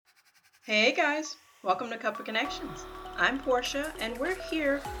Hey guys, welcome to Cuppa Connections. I'm Portia, and we're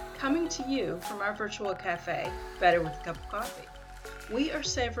here coming to you from our virtual cafe, Better with a Cup of Coffee. We are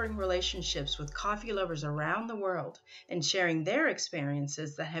savoring relationships with coffee lovers around the world and sharing their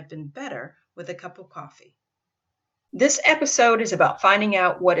experiences that have been better with a cup of coffee. This episode is about finding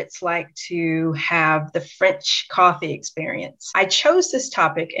out what it's like to have the French coffee experience. I chose this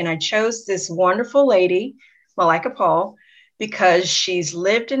topic and I chose this wonderful lady, Malika Paul, because she's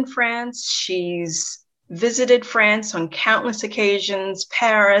lived in France. She's visited France on countless occasions,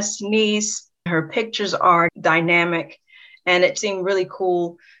 Paris, Nice. Her pictures are dynamic, and it seemed really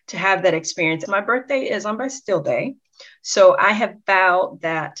cool to have that experience. My birthday is on Bastille Day. So I have vowed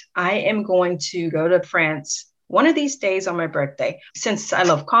that I am going to go to France one of these days on my birthday. Since I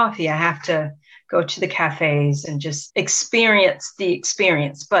love coffee, I have to go to the cafes and just experience the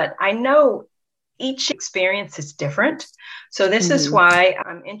experience. But I know each experience is different. So this is why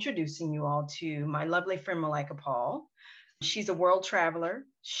I'm introducing you all to my lovely friend, Malika Paul. She's a world traveler.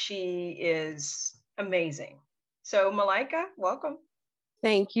 She is amazing. So Malika, welcome.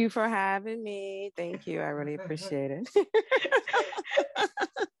 Thank you for having me. Thank you. I really appreciate it.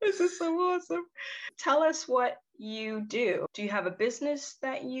 This is so awesome. Tell us what you do. Do you have a business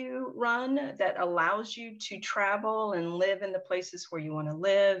that you run that allows you to travel and live in the places where you want to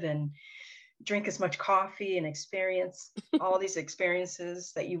live and drink as much coffee and experience all these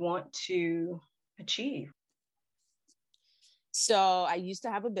experiences that you want to achieve? So I used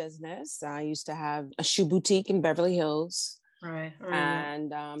to have a business. I used to have a shoe boutique in Beverly Hills. Right. And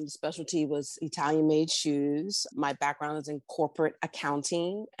the specialty was Italian made shoes. My background is in corporate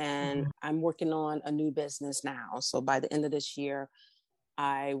accounting, and I'm working on a new business now. So by the end of this year,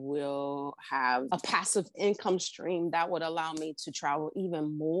 I will have a passive income stream that would allow me to travel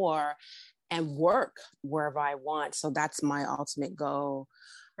even more and work wherever I want. So that's my ultimate goal.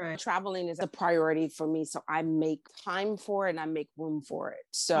 Right. Traveling is a priority for me. So I make time for it and I make room for it.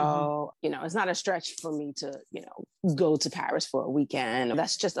 So, it's not a stretch for me to, go to Paris for a weekend.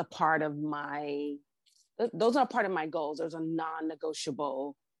 That's just a part of those are part of my goals. Those are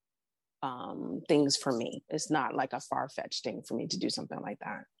non-negotiable things for me. It's not like a far-fetched thing for me to do something like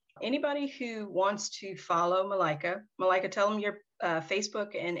that. Anybody who wants to follow Malika, tell them your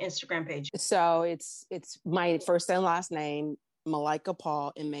Facebook and Instagram page. So it's my first and last name, Malika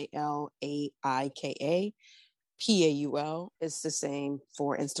Paul, Malaika Paul. It's the same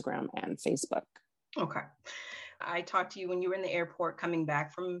for Instagram and Facebook. Okay. I talked to you when you were in the airport coming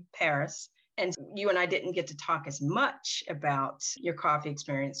back from Paris, and you and I didn't get to talk as much about your coffee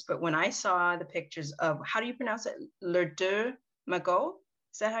experience. But when I saw the pictures of, how do you pronounce it? Les Deux Magots?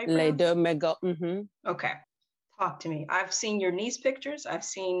 Is that how you pronounce it? Les Deux Magots. Okay. Talk to me. I've seen your Nice pictures. I've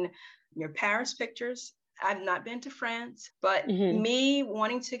seen your Paris pictures. I've not been to France, but me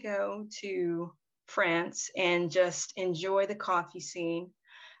wanting to go to France and just enjoy the coffee scene.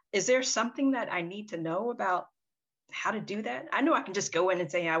 Is there something that I need to know about how to do that? I know I can just go in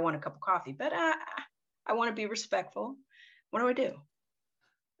and say, I want a cup of coffee, but I want to be respectful. What do I do?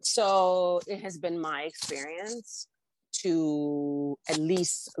 So it has been my experience to at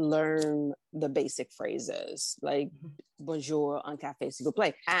least learn the basic phrases like bonjour, un café, s'il vous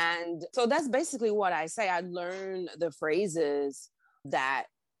plaît. And so that's basically what I say. I learn the phrases that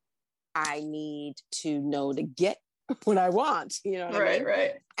I need to know to get what I want, you know what I mean?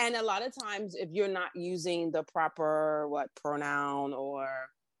 Right. And a lot of times if you're not using the proper pronoun or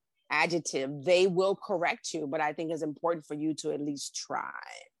adjective, they will correct you. But I think it's important for you to at least try.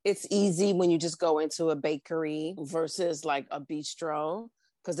 It's easy when you just go into a bakery versus like a bistro,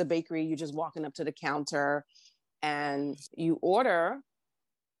 because the bakery, you're just walking up to the counter and you order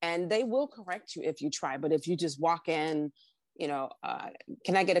and they will correct you if you try. But if you just walk in,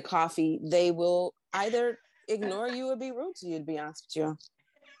 can I get a coffee? They will either ignore you or be rude to you, to be honest with you.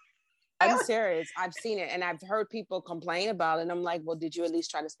 I'm serious. I've seen it and I've heard people complain about it. And I'm like, well, did you at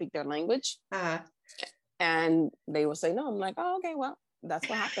least try to speak their language? And they will say no. I'm like, oh, okay, well, that's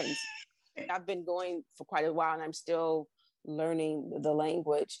what happens. I've been going for quite a while and I'm still learning the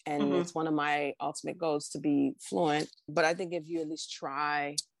language. And it's one of my ultimate goals to be fluent. But I think if you at least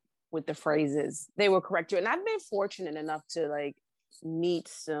try with the phrases, they will correct you. And I've been fortunate enough to meet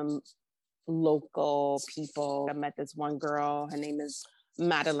some local people. I met this one girl, her name is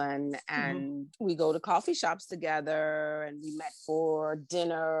Madeline, and we go to coffee shops together and we met for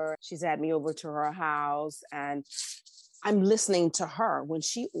dinner. She's had me over to her house and I'm listening to her when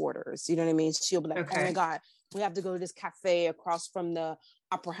she orders, you know what I mean? She'll be like, oh my God, we have to go to this cafe across from the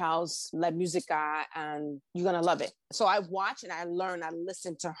opera house, La Musica, and you're going to love it. So I watch and I learn, I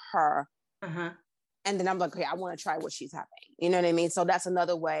listen to her. And then I'm like, okay, I want to try what she's having. You know what I mean? So that's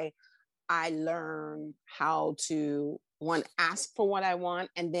another way I learn how to ask for what I want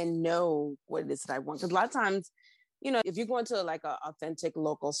and then know what it is that I want. Because a lot of times, if you're going to like an authentic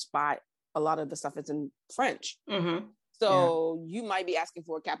local spot, a lot of the stuff is in French. Mm-hmm. So you might be asking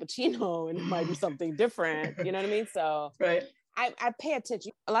for a cappuccino and it might be something different. You know what I mean? So right. I pay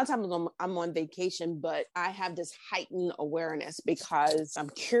attention. A lot of times I'm on vacation, but I have this heightened awareness because I'm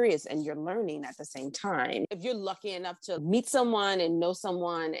curious and you're learning at the same time. If you're lucky enough to meet someone and know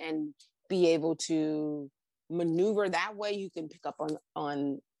someone and be able to maneuver that way, you can pick up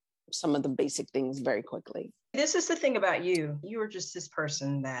on some of the basic things very quickly. This is the thing about you. You are just this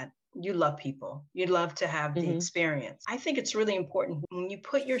person that you love people. You love to have the experience. I think it's really important when you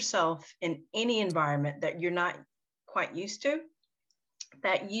put yourself in any environment that you're not quite used to,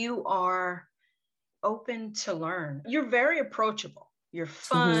 that you are open to learn. You're very approachable. You're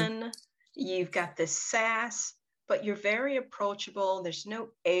fun. You've got this sass, but you're very approachable. There's no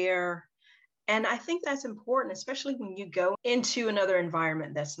air. And I think that's important, especially when you go into another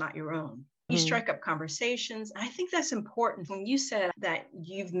environment that's not your own. You strike up conversations. I think that's important. When you said that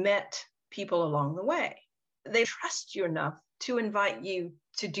you've met people along the way, they trust you enough to invite you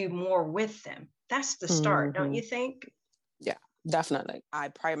to do more with them. That's the start, don't you think? Yeah, definitely. I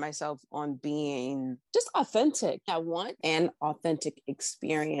pride myself on being just authentic. I want an authentic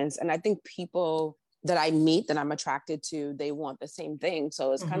experience. And I think people that I meet that I'm attracted to, they want the same thing.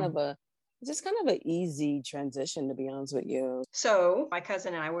 So it's kind of an easy transition, to be honest with you. So my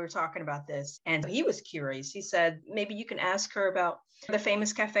cousin and I, we were talking about this, and he was curious. He said, maybe you can ask her about the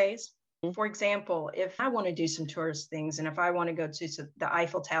famous cafes. For example, if I want to do some tourist things and if I want to go to the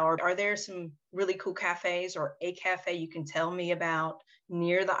Eiffel Tower, are there some really cool cafes or a cafe you can tell me about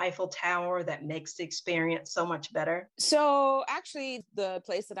near the Eiffel Tower that makes the experience so much better? So actually, the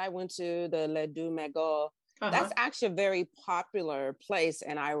place that I went to, the Le Deux Magots, that's actually a very popular place.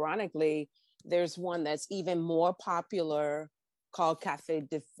 And ironically, there's one that's even more popular called Cafe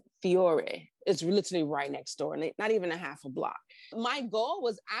de Fiore. It's literally right next door, not even a half a block. My goal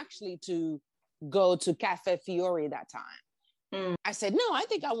was actually to go to Cafe Fiore that time. I said, no, I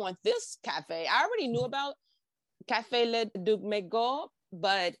think I want this cafe. I already knew about Cafe Le Deux Magots,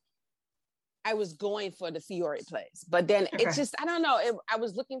 but I was going for the Fiore place. But then it's just, I don't know. I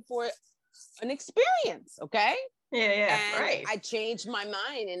was looking for an experience, okay? Yeah, and right. I changed my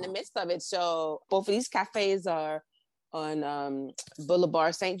mind in the midst of it. So both of these cafes are on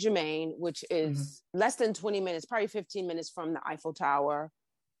Boulevard Saint-Germain, which is less than 20 minutes, probably 15 minutes from the Eiffel Tower.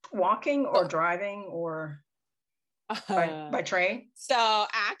 Walking or driving or by train? So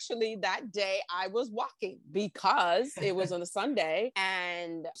actually that day I was walking because it was on a Sunday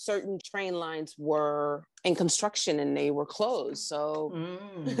and certain train lines were in construction and they were closed. So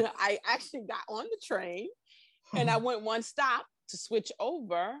I actually got on the train and I went one stop to switch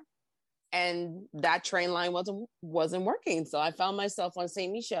over and that train line wasn't working. So I found myself on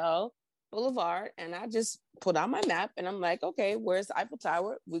Saint Michel Boulevard and I just put out my map and I'm like, okay, where's the Eiffel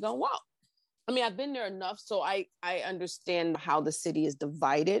Tower? We're gonna walk. I mean, I've been there enough, so I understand how the city is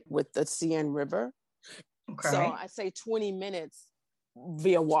divided with the Seine River. Okay. So I say 20 minutes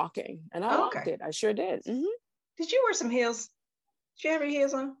via walking, and I walked it. I sure did. Did you wear some heels? Did you have your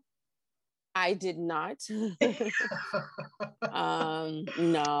heels on? I did not. No,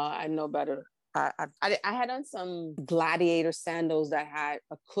 I know better. I had on some gladiator sandals that had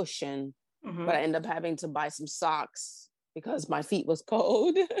a cushion, but I ended up having to buy some socks because my feet was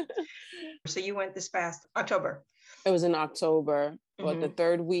cold. So you went this past October? It was in October, the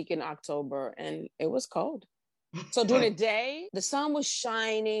third week in October, and it was cold. So during the day, the sun was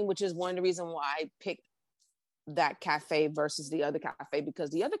shining, which is one of the reasons why I picked that cafe versus the other cafe,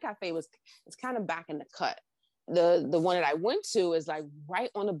 because the other cafe it's kind of back in the cut. The one that I went to is like right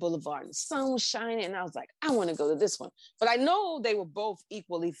on the boulevard. The sun was shining, and I was like, I want to go to this one. But I know they were both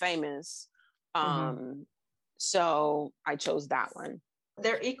equally famous. So I chose that one.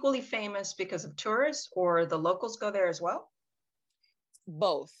 They're equally famous because of tourists, or the locals go there as well?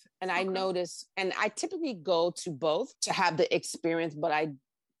 Both. And I noticed, and I typically go to both to have the experience, but I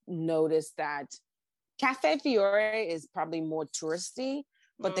noticed that Cafe Fiore is probably more touristy,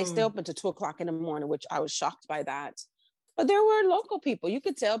 but they stay open to 2:00 in the morning, which I was shocked by that. But there were local people. You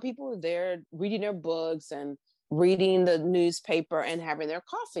could tell people were there reading their books and reading the newspaper and having their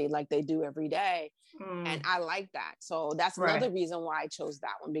coffee like they do every day. And I like that. So that's another reason why I chose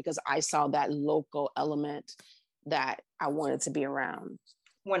that one, because I saw that local element that I wanted to be around.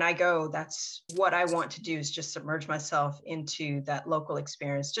 When I go, that's what I want to do, is just submerge myself into that local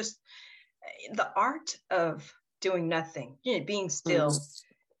experience. Just the art of doing nothing, being still.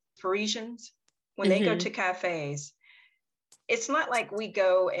 Parisians, when they go to cafes, it's not like we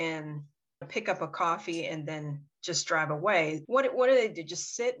go and pick up a coffee and then just drive away. What do they do?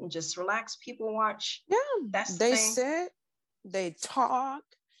 Just sit and just relax? People watch? Yeah, That's the they thing? sit, they talk,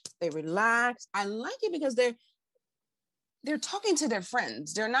 they relax. I like it because they're talking to their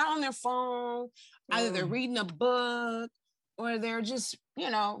friends. They're not on their phone. Either they're reading a book or they're just,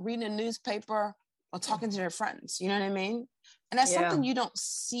 reading a newspaper or talking to their friends. You know what I mean? And that's something you don't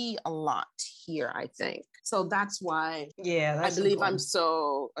see a lot here, I think. So that's why I believe important. I'm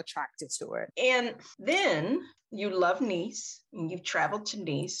so attracted to it. And then you love Nice and you've traveled to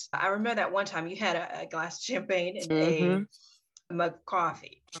Nice. I remember that one time you had a glass of champagne and a mug of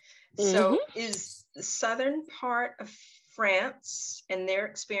coffee. So is the southern part of France and their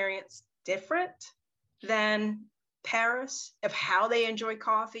experience different than Paris of how they enjoy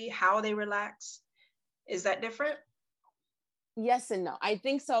coffee, how they relax? Is that different? Yes and no. I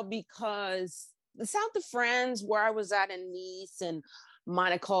think so because the south of France, where I was at in Nice and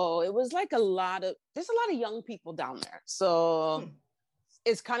Monaco, it was like there's a lot of young people down there. So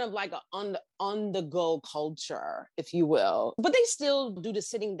it's kind of like an on the go culture, if you will. But they still do the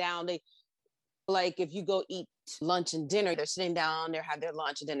sitting down. They like if you go eat lunch and dinner, they're sitting down, they have their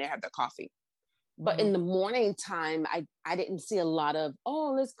lunch and then they have their coffee. But in the morning time, I didn't see a lot of,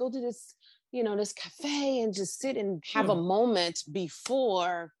 let's go to this, this cafe and just sit and have a moment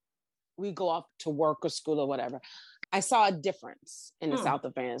before we go off to work or school or whatever. I saw a difference in the south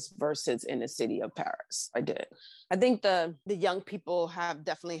of France versus in the city of Paris. I did. I think the young people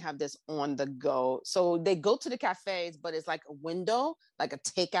definitely have this on the go. So they go to the cafes, but it's like a window, like a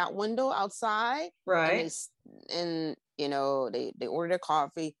takeout window outside. Right. And they order their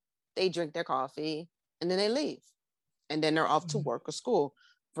coffee, they drink their coffee, and then they leave. And then they're off to work or school.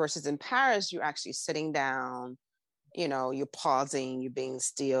 Versus in Paris, you're actually sitting down, you're pausing, you're being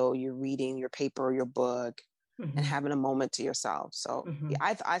still, you're reading your paper or your book and having a moment to yourself. So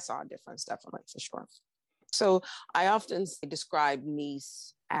I saw a difference, definitely, for sure. So I often describe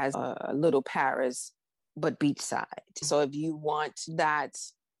Nice as a little Paris, but beachside. So if you want that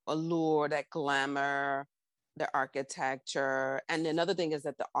allure, that glamour, the architecture, and another thing is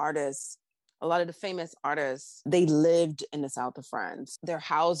that the artists, a lot of the famous artists, they lived in the south of France. Their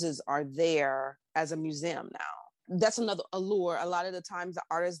houses are there as a museum now. That's another allure. A lot of the times the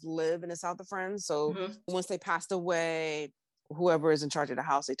artists live in the south of France. So once they passed away, whoever is in charge of the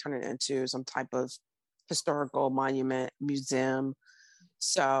house, they turn it into some type of historical monument, museum.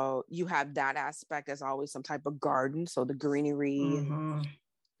 So you have that aspect as always, some type of garden. So the greenery,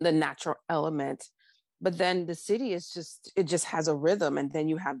 the natural element. But then the city it just has a rhythm. And then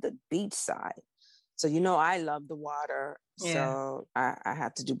you have the beach side. So, I love the water. Yeah. So I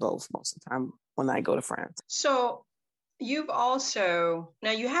have to do both most of the time when I go to France. So you've also, now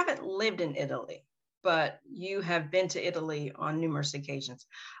you haven't lived in Italy, but you have been to Italy on numerous occasions.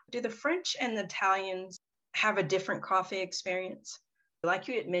 Do the French and the Italians have a different coffee experience? Like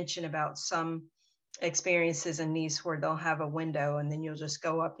you had mentioned about some experiences in Nice where they'll have a window and then you'll just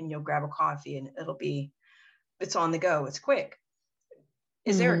go up and you'll grab a coffee and it's on the go. It's quick.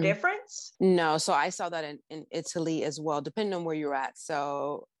 Is there a difference? No. So I saw that in Italy as well, depending on where you're at.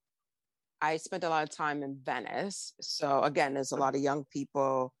 So I spent a lot of time in Venice. So again, there's a lot of young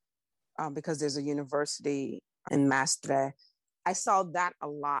people because there's a university in Mestre. I saw that a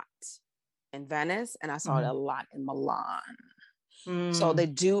lot in Venice and I saw it a lot in Milan. So they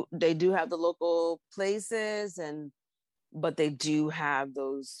do have the local places but they do have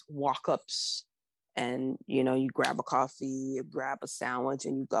those walk-ups and, you grab a coffee, you grab a sandwich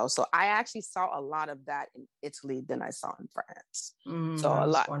and you go. So I actually saw a lot of that in Italy than I saw in France. So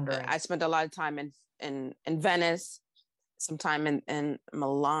I spent a lot of time in Venice, some time in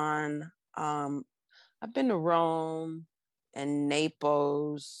Milan. I've been to Rome and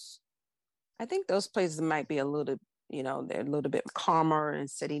Naples. I think those places might be a little, they're a little bit calmer and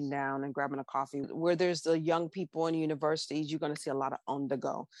sitting down and grabbing a coffee. Where there's the young people in universities, you're going to see a lot of on the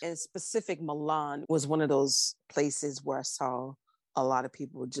go. In specific, Milan was one of those places where I saw a lot of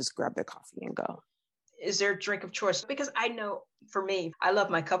people just grab their coffee and go. Is there a drink of choice? Because I know for me, I love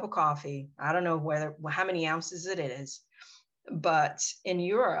my cup of coffee. I don't know how many ounces it is, but in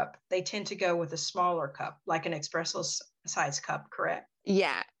Europe, they tend to go with a smaller cup, like an espresso size cup, correct?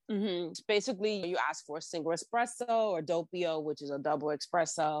 Yeah. Basically, you ask for a single espresso or doppio, which is a double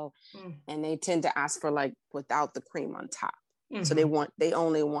espresso, and they tend to ask for without the cream on top. So they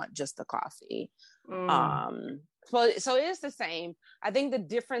only want just the coffee. So it is the same. I think the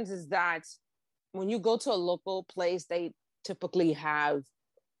difference is that when you go to a local place, they typically have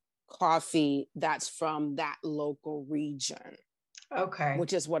coffee that's from that local region. Okay.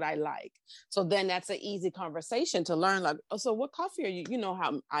 which is what I like. So then that's an easy conversation to learn. Like, oh, so what coffee are you? You know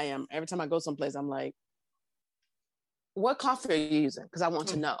how I am. Every time I go someplace, I'm like, what coffee are you using? Because I want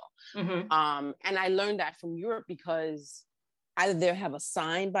to know. Mm-hmm. And I learned that from Europe because either they have a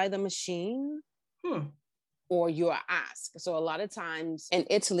sign by the machine or you're asked. So a lot of times in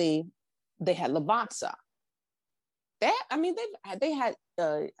Italy, they had Lavazza. They had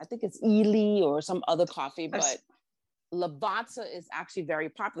I think it's Ely or some other coffee, but Lavazza is actually very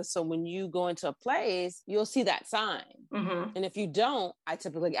popular. So when you go into a place, you'll see that sign. Mm-hmm. And if you don't, I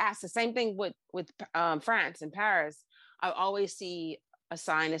typically ask. The same thing with France and Paris. I always see a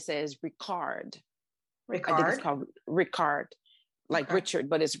sign that says Ricard. I think it's called Ricard, like Richard,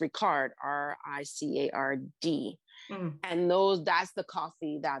 but it's Ricard, Ricard. And that's the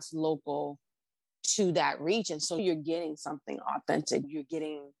coffee that's local to that region. So you're getting something authentic. You're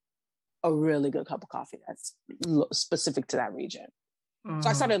getting a really good cup of coffee that's specific to that region. So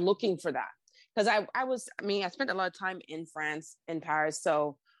I started looking for that because I spent a lot of time in France, in Paris.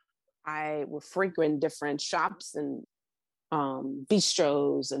 So I would frequent different shops and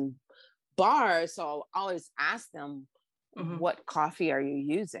bistros and bars. So I'll always ask them, what coffee are you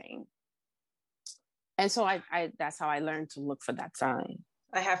using? And so I that's how I learned to look for that sign.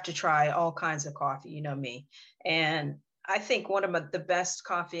 I have to try all kinds of coffee, you know me. And I think one of the best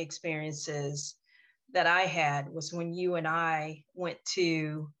coffee experiences that I had was when you and I went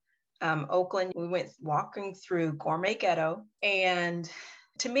to Oakland. We went walking through Gourmet Ghetto. And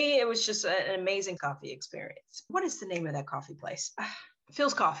to me, it was just an amazing coffee experience. What is the name of that coffee place?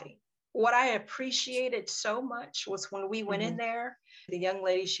 Phil's Coffee. What I appreciated so much was when we went in there, the young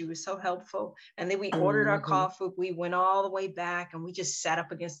lady, she was so helpful. And then we ordered our coffee. We went all the way back and we just sat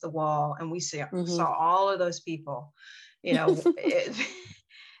up against the wall and we saw all of those people, you know,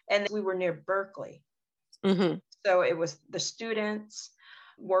 and we were near Berkeley. So it was the students,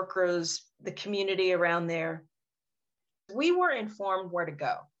 workers, the community around there. We were informed where to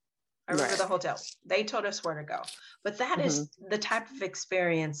go. I remember the hotel. They told us where to go. But that is the type of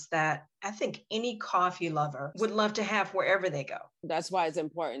experience that I think any coffee lover would love to have wherever they go. That's why it's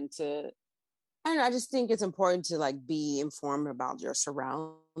important I just think it's important to like be informed about your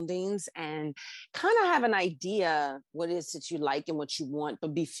surroundings and kind of have an idea what it is that you like and what you want,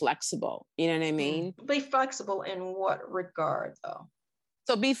 but be flexible. You know what I mean? Be flexible in what regard though?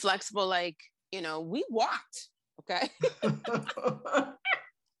 So be flexible. Like, you know, we walked, okay?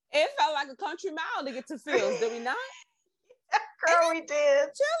 It felt like a country mile to get to Phil's, did we not? Girl, we did.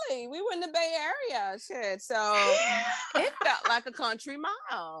 Chilly. We were in the Bay Area. Shit. So it felt like a country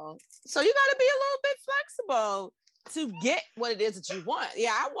mile. So you got to be a little bit flexible to get what it is that you want.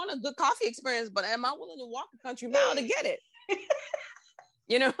 Yeah, I want a good coffee experience, but am I willing to walk a country mile to get it?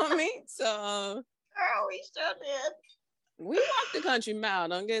 You know what I mean? So. Girl, we sure did. We walked the country mile.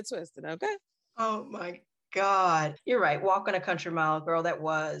 Don't get it twisted, okay? Oh my God. You're right. Walking a country mile, girl, that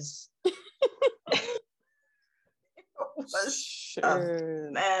was a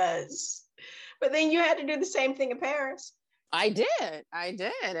mess. But then you had to do the same thing in Paris. I did.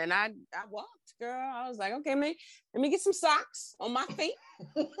 And I walked, girl. I was like, okay, let me get some socks on my feet.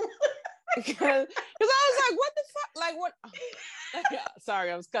 Because I was like, what the fuck? Like, what? Sorry,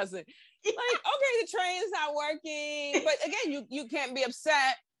 I was cussing. Like, okay, the train is not working. But again, you can't be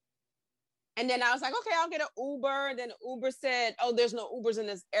upset. And then I was like, okay, I'll get an Uber. And then Uber said, oh, there's no Ubers in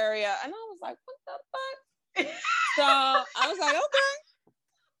this area. And I was like, what the fuck? So I was like, okay.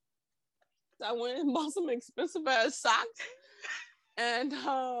 So I went and bought some expensive ass socks. And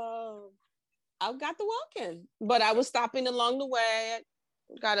I got the walking. But I was stopping along the way.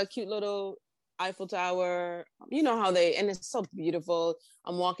 Got a cute little Eiffel Tower. You know how and it's so beautiful.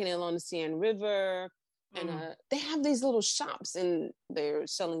 I'm walking along the Seine River. And they have these little shops and they're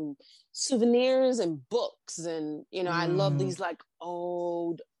selling souvenirs and books. And, you know, I love these like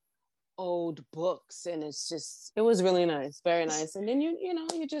old books. And it was really nice. Very nice. And then, you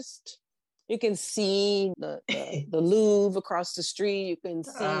can see the Louvre across the street. You can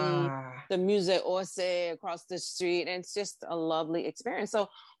see the Musée d'Orsay across the street. And it's just a lovely experience. So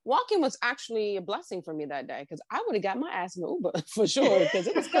walking was actually a blessing for me that day because I would have got my ass in the Uber for sure because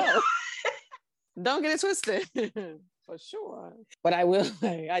it was cold. Don't get it twisted. For sure. But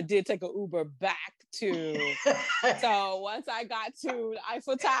I did take an Uber back to, so once I got to the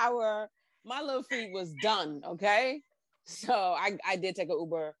Eiffel Tower, my little feet was done, okay? So I did take an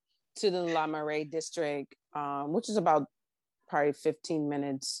Uber to the La Marais district, which is about probably 15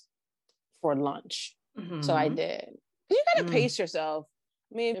 minutes for lunch. So I did. You got to pace yourself.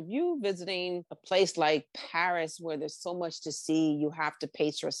 I mean, if you're visiting a place like Paris where there's so much to see, you have to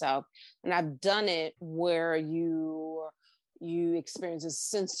pace yourself. And I've done it where you experience a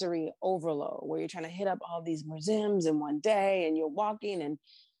sensory overload where you're trying to hit up all these museums in one day, and you're walking, and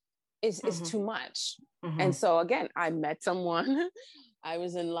it's too much. And so again, I met someone. I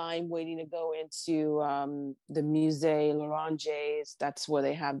was in line waiting to go into the Musée L'Orangerie. That's where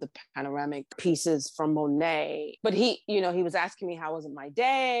they have the panoramic pieces from Monet. But he was asking me how was it my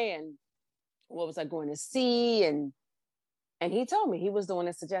day and what was I going to see, and he told me, he was the one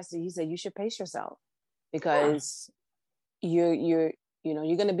that suggested. He said, you should pace yourself because you're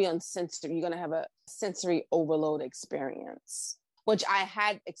going to be on sensory. You're going to have a sensory overload experience, which I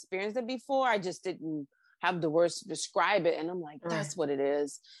had experienced it before. I just didn't have the words to describe it. And I'm like, that's what it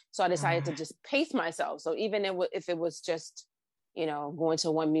is. So I decided to just pace myself. So even if it was just, going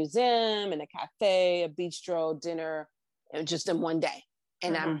to one museum and a cafe, a bistro, dinner, just in one day.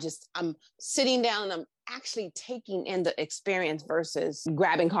 And I'm sitting down and I'm actually taking in the experience versus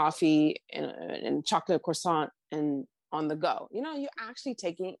grabbing coffee and chocolate croissant and on the go. You're actually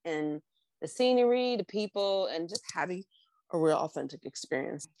taking in the scenery, the people, and just having a real authentic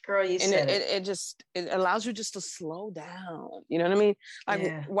experience. Girl, you said it. It allows you just to slow down. You know what I mean?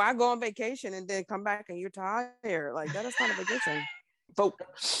 Like, why go on vacation and then come back and you're tired? Like, that is not a vacation. But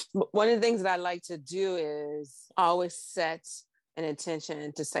one of the things that I like to do is always set an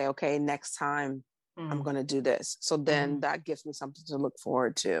intention to say, okay, next time I'm going to do this. So then that gives me something to look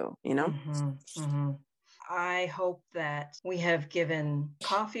forward to, I hope that we have given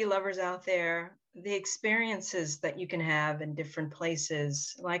coffee lovers out there the experiences that you can have in different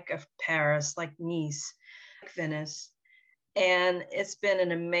places, like Paris, like Nice, like Venice. And it's been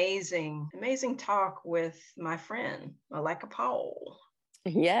an amazing, amazing talk with my friend, Malika Powell.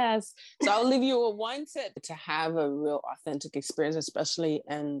 Yes. So I'll leave you with one tip to have a real authentic experience, especially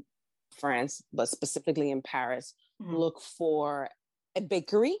in France, but specifically in Paris. Look for a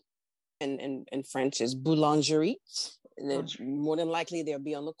bakery. In French is boulangerie. More than likely they'll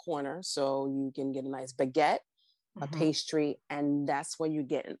be on the corner, so you can get a nice baguette, a pastry, and that's where you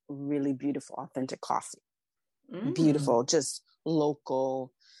get really beautiful, authentic coffee. Beautiful, just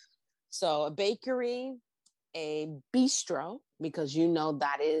local. So a bakery, a bistro, because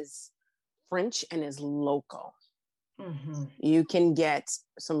that is French and is local. You can get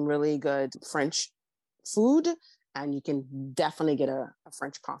some really good French food, and you can definitely get a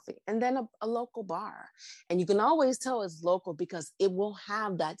French coffee, and then a local bar. And you can always tell it's local because it will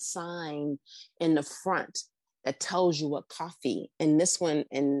have that sign in the front that tells you what coffee. And this one,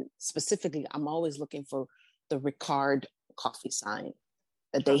 and specifically, I'm always looking for the Ricard coffee sign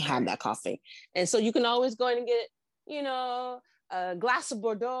that they have that coffee. And so you can always go in and get, a glass of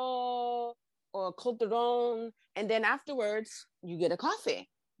Bordeaux or a Côte d'Or, and then afterwards you get a coffee.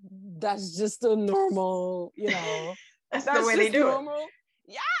 That's just a normal, that's the way they do normal.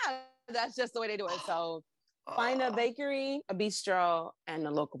 Yeah, that's just the way they do it. So find a bakery, a bistro, and a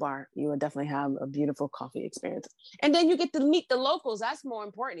local bar. You will definitely have a beautiful coffee experience. And then you get to meet the locals. That's more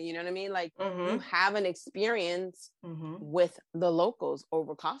important. You know what I mean? Like you have an experience with the locals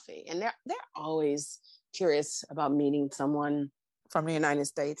over coffee. And they're always curious about meeting someone from the United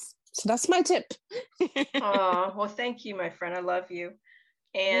States. So that's my tip. Well, thank you, my friend. I love you.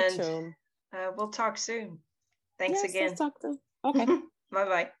 And we'll talk soon. Thanks again. Let's talk soon. Okay.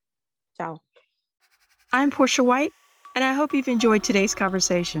 Bye-bye. Ciao. I'm Portia White, and I hope you've enjoyed today's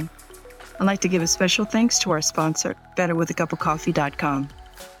conversation. I'd like to give a special thanks to our sponsor, betterwithacupofcoffee.com.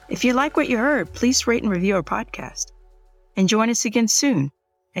 If you like what you heard, please rate and review our podcast. And join us again soon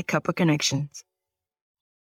at Cuppa Connections.